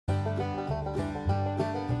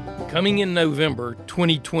Coming in November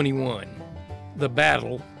 2021, the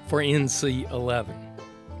battle for NC 11.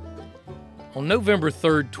 On November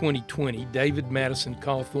 3rd, 2020, David Madison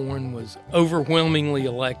Cawthorn was overwhelmingly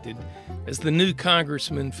elected as the new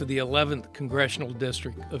congressman for the 11th Congressional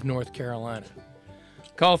District of North Carolina.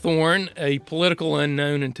 Cawthorn, a political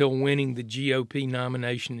unknown until winning the GOP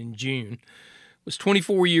nomination in June, was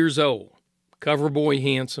 24 years old, coverboy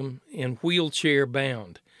handsome, and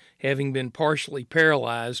wheelchair-bound, having been partially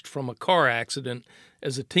paralyzed from a car accident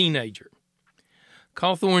as a teenager.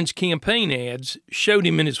 Cawthorn's campaign ads showed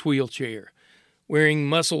him in his wheelchair, wearing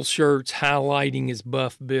muscle shirts highlighting his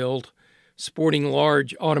buff build, sporting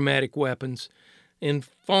large automatic weapons, and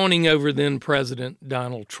fawning over then-President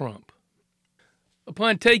Donald Trump.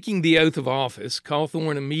 Upon taking the oath of office,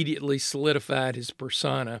 Cawthorn immediately solidified his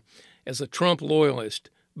persona as a Trump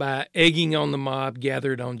loyalist by egging on the mob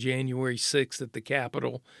gathered on January 6th at the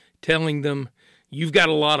Capitol, telling them, "You've got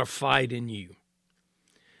a lot of fight in you."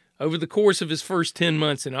 Over the course of his first 10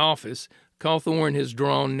 months in office, Cawthorn has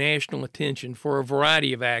drawn national attention for a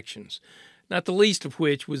variety of actions, not the least of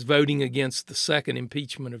which was voting against the second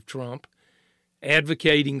impeachment of Trump,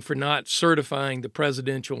 advocating for not certifying the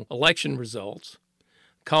presidential election results,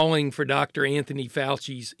 calling for Dr. Anthony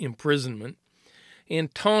Fauci's imprisonment,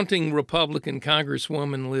 and taunting Republican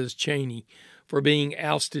Congresswoman Liz Cheney for being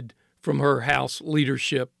ousted from her House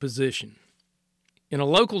leadership position. In a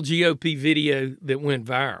local GOP video that went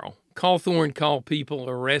viral, Cawthorn called people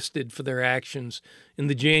arrested for their actions in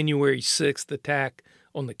the January 6th attack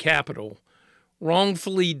on the Capitol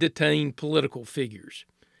wrongfully detained political figures,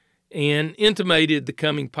 and intimated the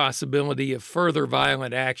coming possibility of further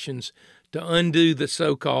violent actions to undo the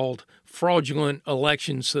so-called fraudulent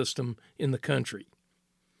election system in the country.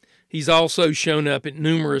 He's also shown up at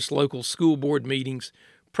numerous local school board meetings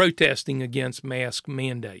protesting against mask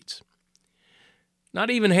mandates. Not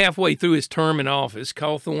even halfway through his term in office,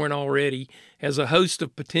 Cawthorn already has a host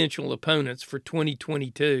of potential opponents for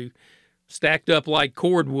 2022 stacked up like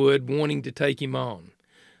cordwood wanting to take him on.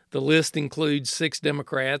 The list includes 6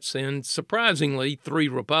 Democrats and, surprisingly, 3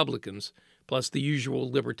 Republicans, plus the usual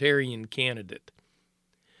Libertarian candidate.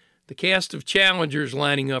 The cast of challengers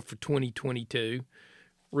lining up for 2022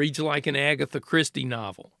 reads like an Agatha Christie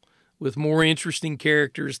novel, with more interesting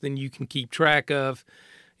characters than you can keep track of,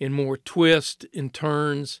 and more twists and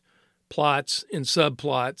turns, plots and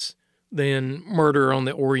subplots than Murder on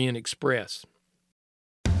the Orient Express.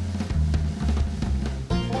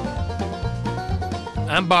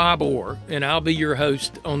 I'm Bob Orr, and I'll be your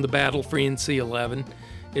host on the battle for NC 11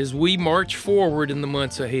 as we march forward in the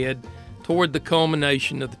months ahead toward the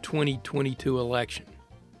culmination of the 2022 election.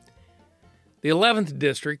 The 11th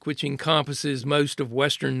District, which encompasses most of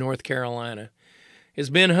western North Carolina,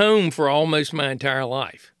 has been home for almost my entire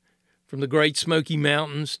life. From the Great Smoky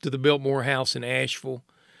Mountains to the Biltmore House in Asheville,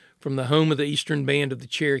 from the home of the Eastern Band of the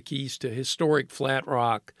Cherokees to historic Flat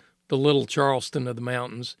Rock, the Little Charleston of the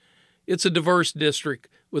mountains, it's a diverse district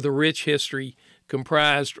with a rich history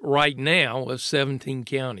comprised right now of 17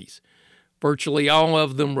 counties, virtually all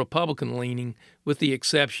of them Republican-leaning, with the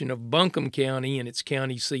exception of Buncombe County and its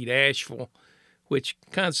county seat Asheville, which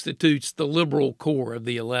constitutes the liberal core of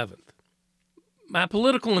the 11th. My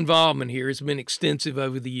political involvement here has been extensive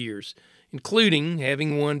over the years, including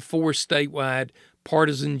having won 4 statewide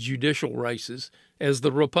partisan judicial races as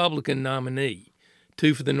the Republican nominee,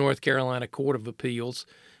 2 for the North Carolina Court of Appeals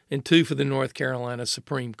and 2 for the North Carolina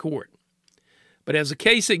Supreme Court. But as a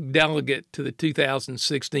Kasich delegate to the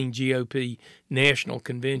 2016 GOP National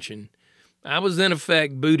Convention, I was in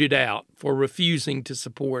effect booted out for refusing to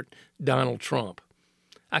support Donald Trump.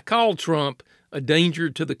 I called Trump a danger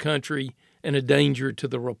to the country and a danger to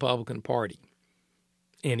the Republican Party.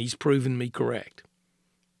 And he's proven me correct.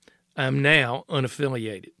 I'm now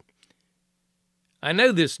unaffiliated. I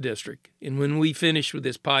know this district, and when we finish with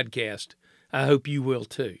this podcast, I hope you will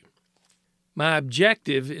too. My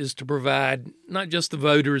objective is to provide not just the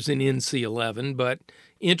voters in NC 11, but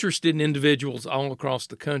interested individuals all across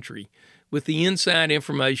the country with the inside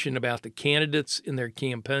information about the candidates and their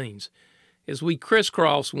campaigns as we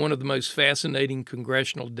crisscross one of the most fascinating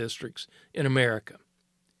congressional districts in America.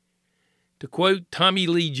 To quote Tommy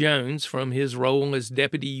Lee Jones from his role as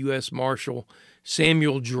Deputy U.S. Marshal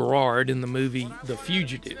Samuel Gerard in the movie The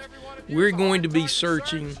Fugitive, we're going to be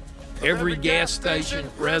searching every gas station,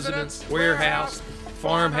 residence, warehouse,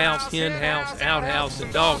 farmhouse, hen house, outhouse,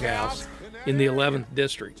 and doghouse in the 11th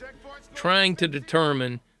District, trying to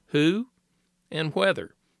determine who and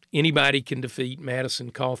whether anybody can defeat Madison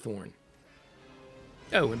Cawthorn.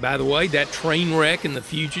 Oh, and by the way, that train wreck in The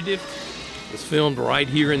Fugitive was filmed right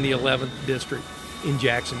here in the 11th District in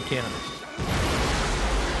Jackson County.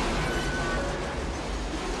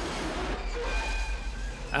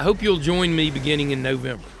 I hope you'll join me beginning in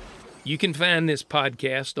November. You can find this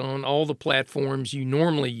podcast on all the platforms you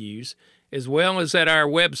normally use, as well as at our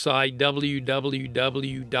website,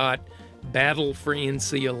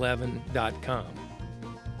 www.battlefornc11.com.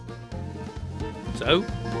 So,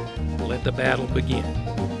 let the battle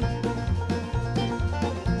begin.